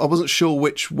I wasn't sure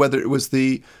whether it was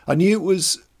I knew it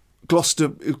was Gloucester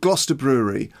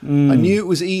Brewery. I knew it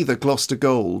was either Gloucester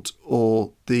Gold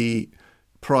or the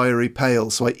Priory Pale.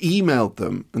 So I emailed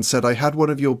them and said, I had one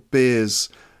of your beers,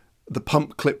 the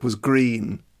pump clip was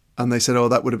green. And they said, oh,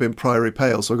 that would have been Priory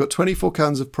Pale. So I got 24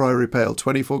 cans of Priory Pale,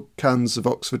 24 cans of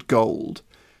Oxford Gold.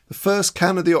 The first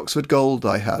can of the Oxford Gold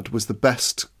I had was the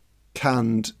best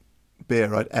canned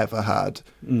beer I'd ever had.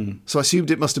 So I assumed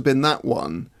it must have been that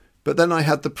one. But then I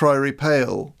had the Priory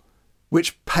Pale,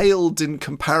 which paled in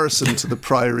comparison to the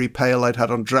Priory Pale I'd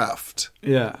had on draft.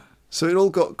 Yeah. So it all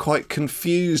got quite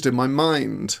confused in my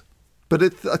mind. But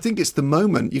I think it's the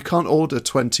moment. You can't order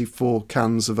 24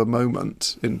 cans of a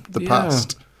moment in the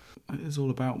past. It is all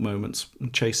about moments,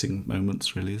 and chasing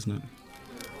moments, really, isn't it?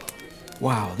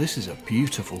 Wow, this is a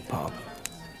beautiful pub.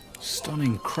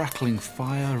 Stunning crackling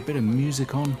fire, a bit of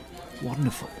music on.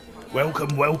 Wonderful.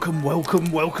 Welcome, welcome,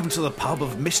 welcome, welcome to the pub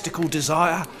of mystical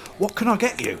desire. What can I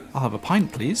get you? I'll have a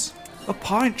pint, please. A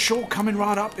pint, sure, coming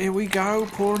right up. Here we go,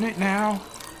 pouring it now.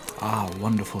 Ah,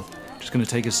 wonderful. Just going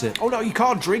to take a sip. Oh no, you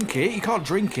can't drink it, you can't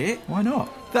drink it. Why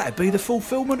not? That'd be the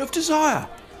fulfilment of desire.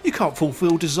 You can't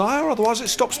fulfil desire, otherwise it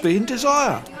stops being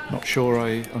desire. Not sure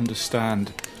I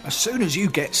understand. As soon as you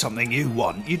get something you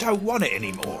want, you don't want it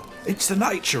anymore. It's the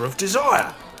nature of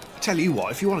desire. Tell you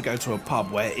what, if you want to go to a pub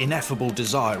where ineffable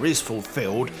desire is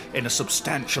fulfilled in a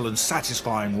substantial and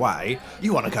satisfying way,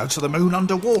 you want to go to the Moon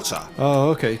Underwater. Oh,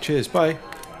 okay. Cheers. Bye.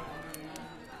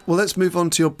 Well, let's move on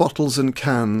to your bottles and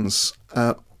cans.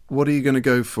 What are you going to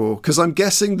go for? Because I'm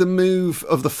guessing the move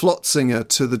of the Flotzinger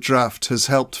to the draft has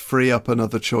helped free up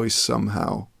another choice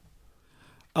somehow.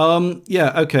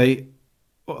 Yeah, okay.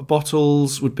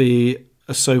 Bottles would be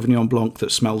a Sauvignon Blanc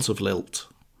that smells of lilt.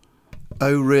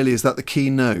 Oh, really? Is that the key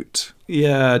note?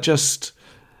 Yeah, just...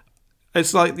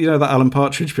 It's like, you know, that Alan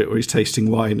Partridge bit where he's tasting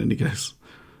wine and he goes,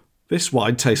 this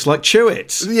wine tastes like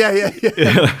Chewits.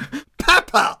 Yeah.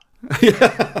 Pepper!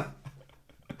 Yeah.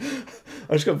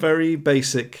 I just got very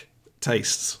basic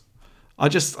tastes. I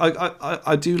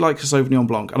do like a Sauvignon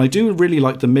Blanc, and I do really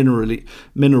like the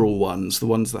mineral ones, the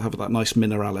ones that have that nice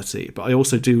minerality. But I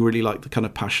also do really like the kind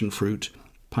of passion fruit,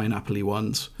 pineapple-y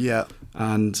ones. Yeah.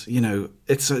 And, you know,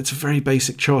 it's a very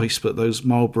basic choice, but those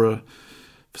Marlborough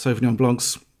Sauvignon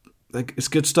Blancs, it's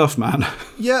good stuff, man.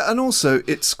 Yeah, and also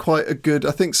it's quite a good,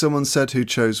 I think someone said who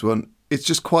chose one, it's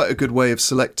just quite a good way of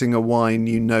selecting a wine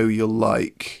you know you'll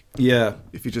like. Yeah.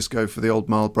 If you just go for the old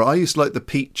Marlborough. I used to like the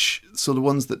peach, sort of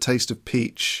ones that taste of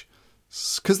peach,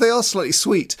 because they are slightly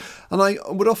sweet. And I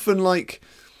would often like,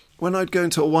 when I'd go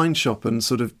into a wine shop and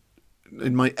sort of,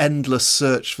 in my endless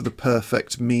search for the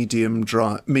perfect medium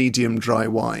dry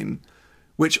wine,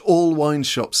 which all wine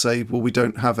shops say, well, we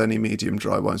don't have any medium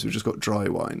dry wines, we've just got dry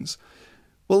wines.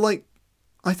 Well, like,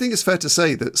 I think it's fair to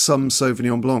say that some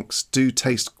Sauvignon Blancs do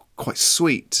taste quite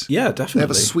sweet. Yeah, definitely. They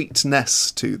have a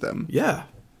sweetness to them. Yeah,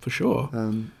 for sure.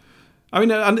 I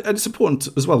mean, and it's important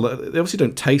as well that they obviously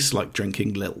don't taste like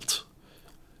drinking lilt.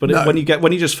 But No. when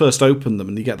you just first open them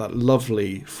and you get that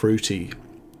lovely fruity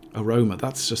aroma,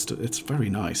 it's very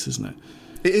nice, isn't it?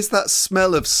 It is that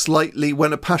smell of slightly,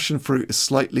 when a passion fruit is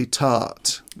slightly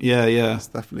tart. Yeah. It's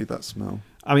definitely that smell.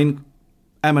 I mean,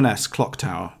 M&S Clock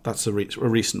Tower, that's a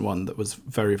recent one that was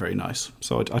very, very nice.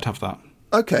 So I'd have that.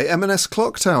 Okay, M&S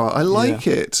Clock Tower. I like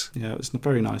it. Yeah, it's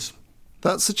very nice.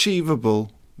 That's achievable.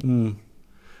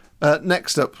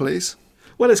 Next up, please.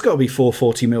 Well, it's got to be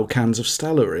 440ml cans of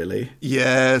Stella, really.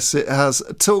 Yes, it has.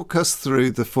 Talk us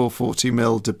through the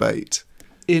 440ml debate.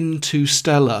 Into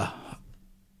Stella.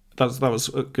 That was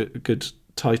a good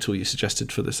title you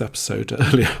suggested for this episode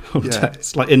earlier. Yeah.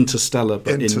 It's like Interstellar,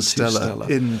 but into Stella.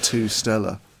 Into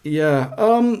Stella. Yeah.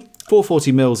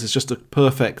 440 mils is just a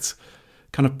perfect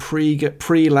kind of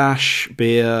pre-lash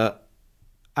beer,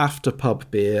 after pub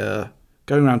beer,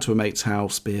 going around to a mate's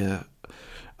house beer.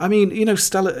 I mean, you know,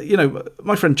 Stella, you know,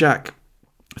 my friend Jack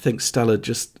thinks Stella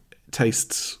just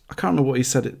tastes, I can't remember what he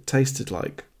said it tasted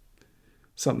like.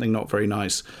 Something not very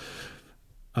nice.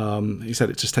 He said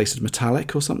it just tasted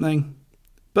metallic or something.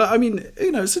 But I mean,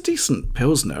 you know, it's a decent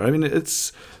Pilsner. I mean,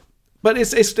 it's down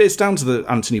to the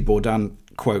Anthony Bourdain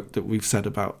quote that we've said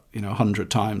about, 100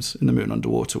 times in The Moon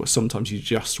Underwater, where sometimes you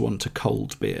just want a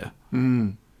cold beer.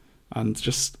 And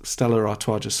just Stella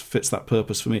Artois just fits that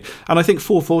purpose for me. And I think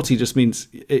 440 just means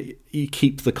you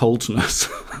keep the coldness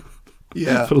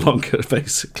for longer,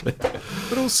 basically.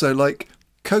 But also, like,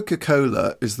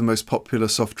 Coca-Cola is the most popular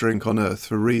soft drink on earth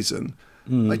for a reason.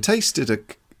 I tasted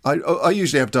I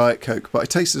usually have Diet Coke, but I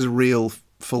tasted a real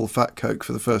full fat Coke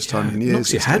for the first time in years. It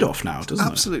knocks your head off now, doesn't it?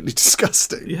 Absolutely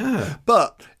disgusting. Yeah.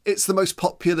 But it's the most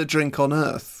popular drink on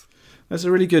earth. There's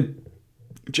a really good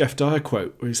Jeff Dyer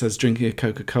quote where he says drinking a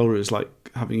Coca-Cola is like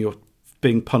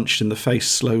being punched in the face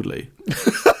slowly.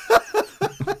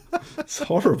 It's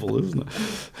horrible, isn't it?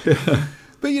 Yeah.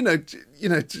 But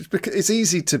it's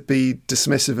easy to be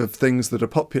dismissive of things that are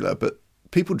popular, but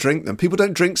people drink them. People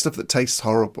don't drink stuff that tastes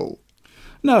horrible.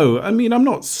 No, I mean, I'm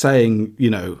not saying,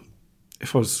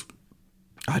 if I was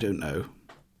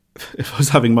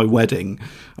having my wedding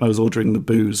and I was ordering the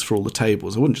booze for all the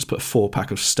tables, I wouldn't just put a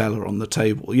 4-pack of Stella on the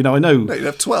table. I know... No, you'd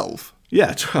have 12.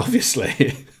 Yeah,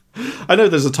 obviously. I know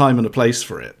there's a time and a place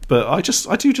for it, but I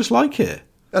do just like it.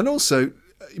 And also,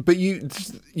 but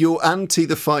you're anti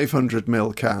the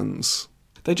 500ml cans.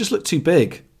 They just look too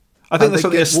big. I think there's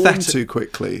something aesthetic too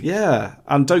quickly. Yeah,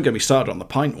 and don't get me started on the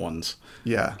pint ones.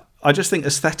 Yeah. I just think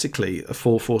aesthetically, a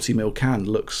 440ml can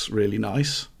looks really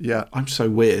nice. Yeah. I'm so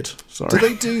weird. Sorry. Do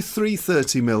they do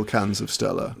 330ml cans of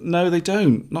Stella? No, they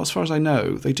don't. Not as far as I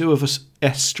know. They do of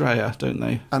Estrella, don't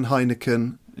they? And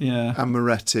Heineken. Yeah. And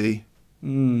Moretti.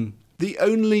 The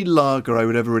only lager I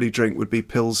would ever really drink would be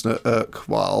Pilsner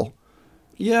Urquell.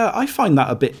 Yeah, I find that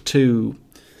a bit too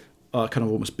kind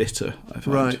of almost bitter, I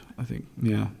find. Right. I think,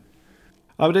 yeah.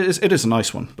 But it is a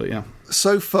nice one, but yeah.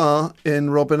 So far in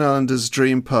Robin Allender's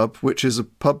Dream Pub, which is a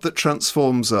pub that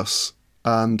transforms us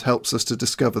and helps us to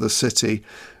discover the city,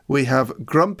 we have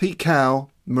Grumpy Cow,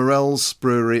 Morell's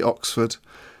Brewery, Oxford,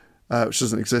 which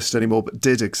doesn't exist anymore but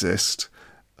did exist.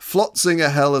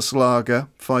 Flotzinger Helles Lager,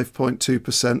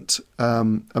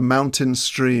 5.2%, a Mountain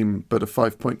Stream, but a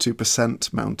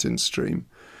 5.2% Mountain Stream.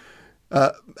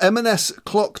 M&S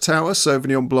Clock Tower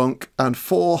Sauvignon Blanc and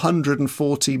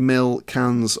 440ml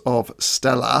cans of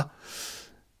Stella.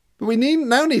 We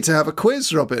now need to have a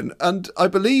quiz, Robin, and I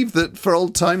believe that for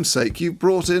old time's sake you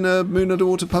brought in a Moon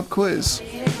Underwater pub quiz.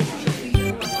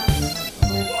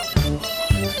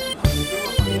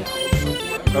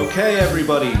 Okay,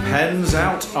 everybody, pens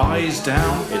out, eyes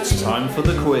down. It's time for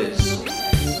the quiz.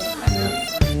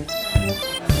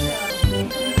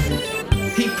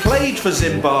 He played for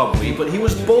Zimbabwe, but he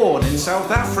was born in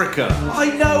South Africa. I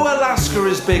know Alaska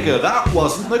is bigger. That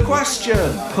wasn't the question.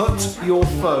 Put your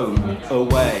phone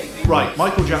away. Right,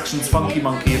 Michael Jackson's Funky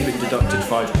Monkey have been deducted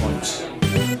 5 points.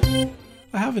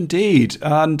 I have indeed,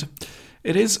 and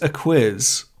it is a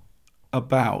quiz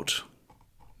about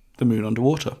the Moon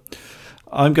Underwater.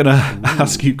 I'm going to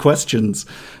ask you questions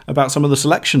about some of the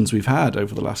selections we've had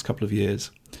over the last couple of years.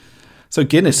 So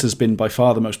Guinness has been by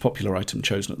far the most popular item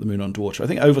chosen at the Moon Underwater. I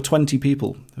think over 20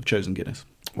 people have chosen Guinness.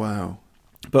 Wow.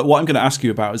 But what I'm going to ask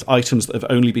you about is items that have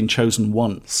only been chosen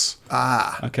once.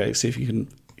 Ah. Okay, see if you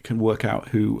can work out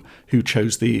who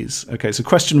chose these. Okay, so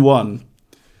question 1.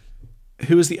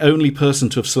 Who is the only person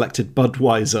to have selected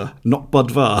Budweiser, not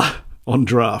Budvar, on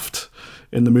draft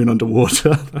in the Moon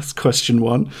Underwater? That's question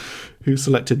 1. Who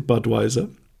selected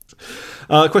Budweiser?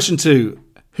 Question 2.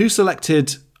 Who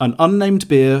selected an unnamed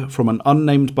beer from an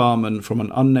unnamed barman from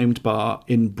an unnamed bar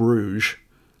in Bruges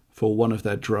for one of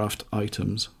their draft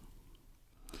items?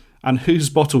 And whose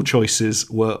bottle choices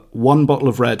were 1 bottle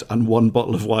of red and 1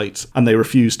 bottle of white, and they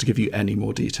refused to give you any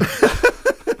more detail?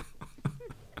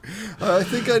 I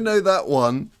think I know that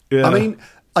one. Yeah. I mean,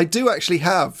 I do actually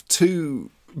have 2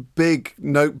 big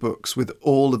notebooks with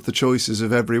all of the choices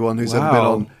of everyone who's ever been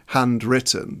on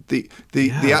handwritten. The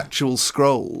actual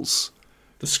scrolls.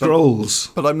 The scrolls.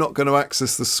 But I'm not going to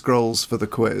access the scrolls for the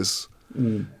quiz.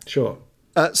 Sure.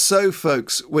 So,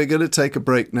 folks, we're going to take a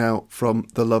break now from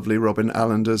the lovely Robin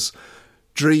Allender's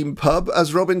Dream Pub.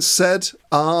 As Robin said,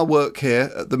 our work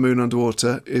here at the Moon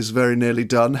Underwater is very nearly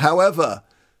done. However,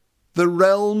 the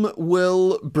realm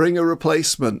will bring a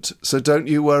replacement, so don't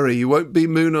you worry. You won't be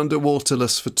Moon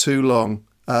Underwaterless for too long.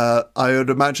 I would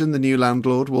imagine the new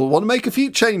landlord will want to make a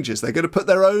few changes. They're going to put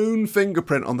their own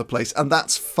fingerprint on the place, and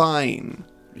that's fine.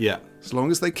 Yeah. As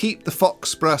long as they keep the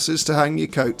fox brasses to hang your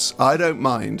coats, I don't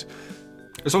mind.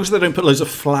 As long as they don't put loads of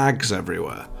flags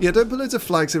everywhere. Yeah, don't put loads of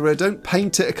flags everywhere. Don't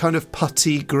paint it a kind of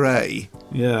putty grey.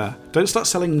 Yeah. Don't start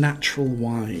selling natural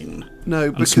wine. No,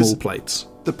 and because small plates.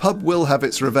 The pub will have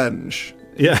its revenge.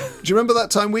 Yeah. Do you remember that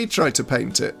time we tried to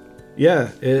paint it? Yeah,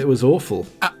 it was awful.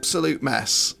 Absolute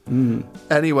mess.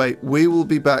 Anyway, we will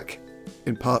be back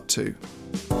in part 2.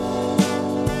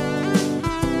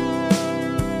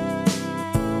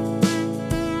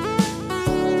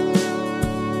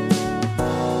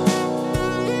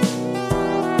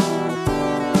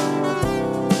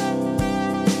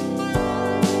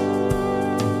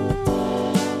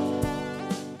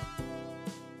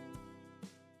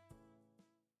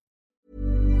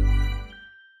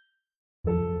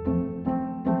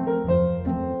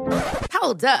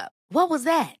 Hold up. What was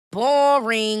that?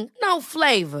 Boring. No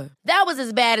flavor. That was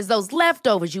as bad as those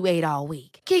leftovers you ate all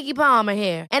week. Keke Palmer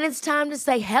here, and it's time to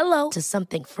say hello to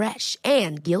something fresh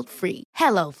and guilt-free.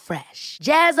 Hello Fresh.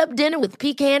 Jazz up dinner with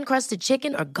pecan-crusted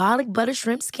chicken or garlic butter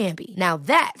shrimp scampi. Now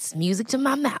that's music to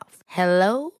my mouth.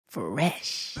 Hello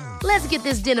Fresh. Let's get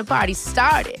this dinner party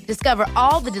started. Discover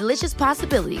all the delicious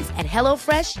possibilities at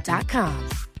hellofresh.com.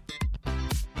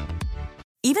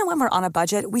 Even when we're on a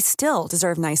budget, we still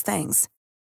deserve nice things.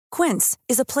 Quince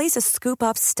is a place to scoop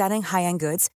up stunning high-end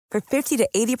goods for 50 to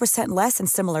 80% less than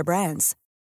similar brands.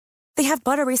 They have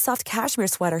buttery soft cashmere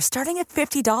sweaters starting at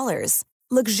 $50,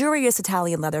 luxurious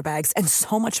Italian leather bags, and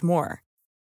so much more.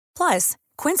 Plus,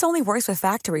 Quince only works with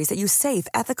factories that use safe,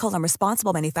 ethical, and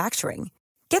responsible manufacturing.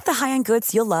 Get the high-end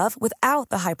goods you'll love without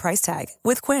the high price tag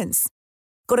with Quince.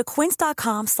 Go to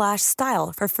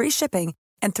quince.com/style for free shipping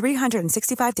and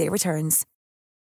 365-day returns.